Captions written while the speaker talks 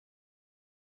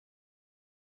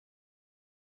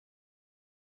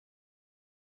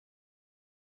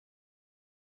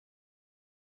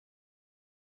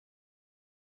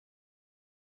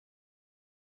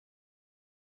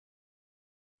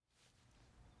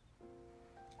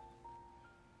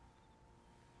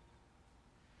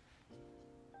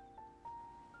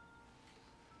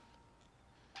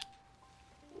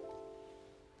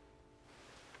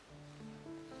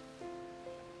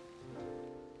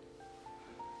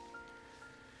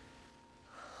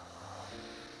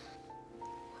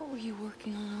were you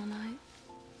working on all night?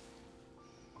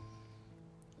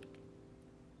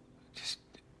 Just,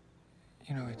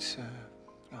 you know, it's,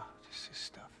 just this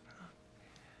stuff.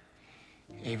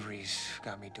 Avery's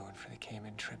got me doing for the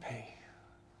Cayman trip. Hey,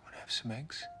 wanna have some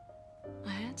eggs?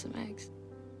 I had some eggs.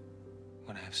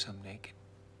 Wanna have some naked?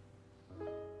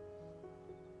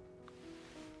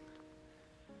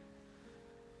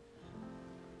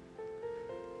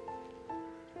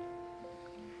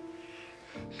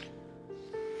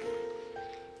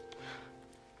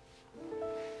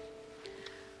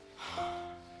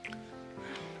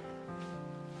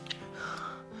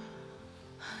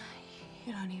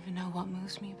 You don't even know what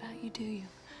moves me about you, do you?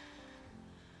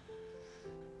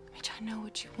 Mitch, I know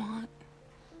what you want,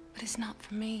 but it's not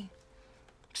for me.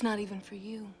 It's not even for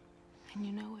you, and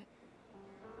you know it.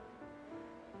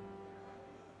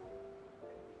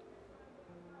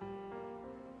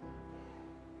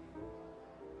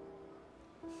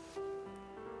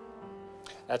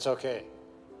 That's okay.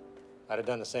 I'd have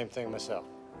done the same thing myself.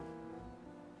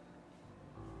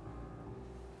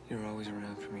 You were always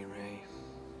around for me, Ray.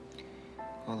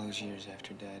 All those years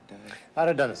after Dad died. I'd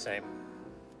have done the same.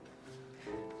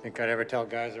 Think I'd ever tell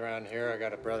guys around here I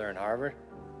got a brother in Harvard?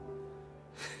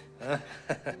 Huh?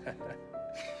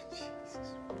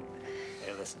 Jesus.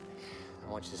 Hey, listen.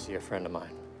 I want you to see a friend of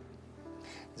mine.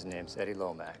 His name's Eddie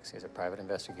Lomax. He's a private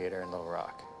investigator in Little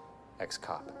Rock.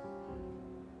 Ex-cop.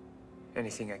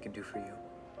 Anything I can do for you?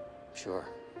 Sure.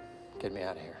 Get me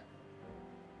out of here.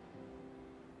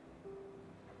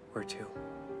 Where to?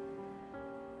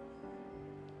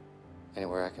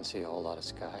 Anywhere I can see a whole lot of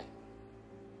sky.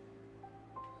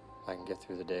 I can get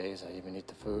through the days. I even eat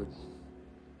the food.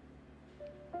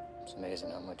 It's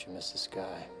amazing how much you miss the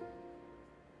sky.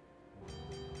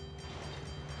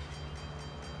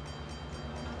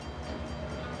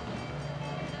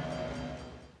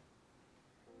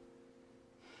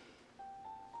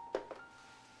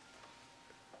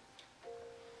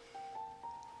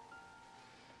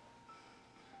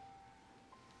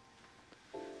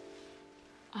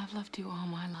 I've loved you all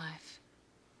my life.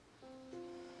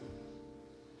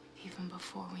 Even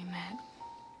before we met.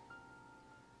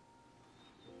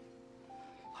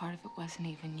 Part of it wasn't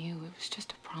even you, it was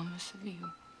just a promise of you.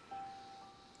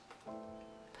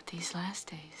 But these last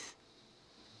days,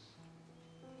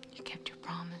 you kept your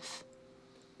promise.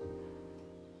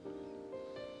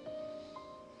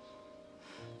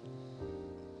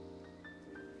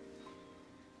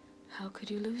 How could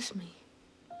you lose me?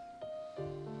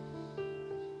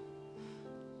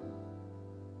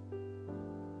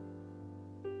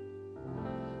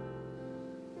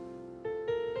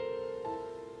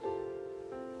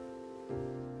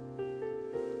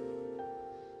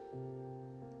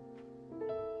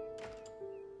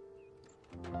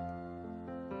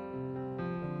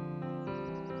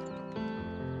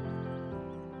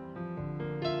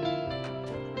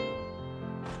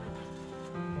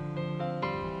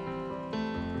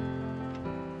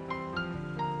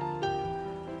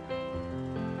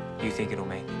 Do you think it'll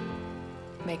make it?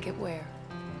 Make it where?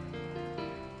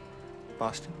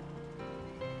 Boston?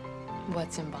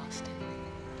 What's in Boston?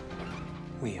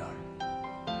 We are.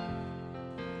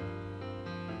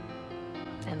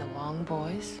 And the Wong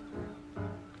boys?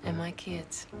 And my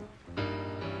kids?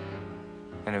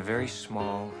 And a very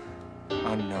small,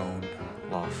 unknown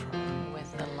law firm.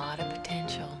 With a lot of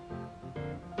potential.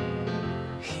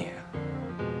 Yeah.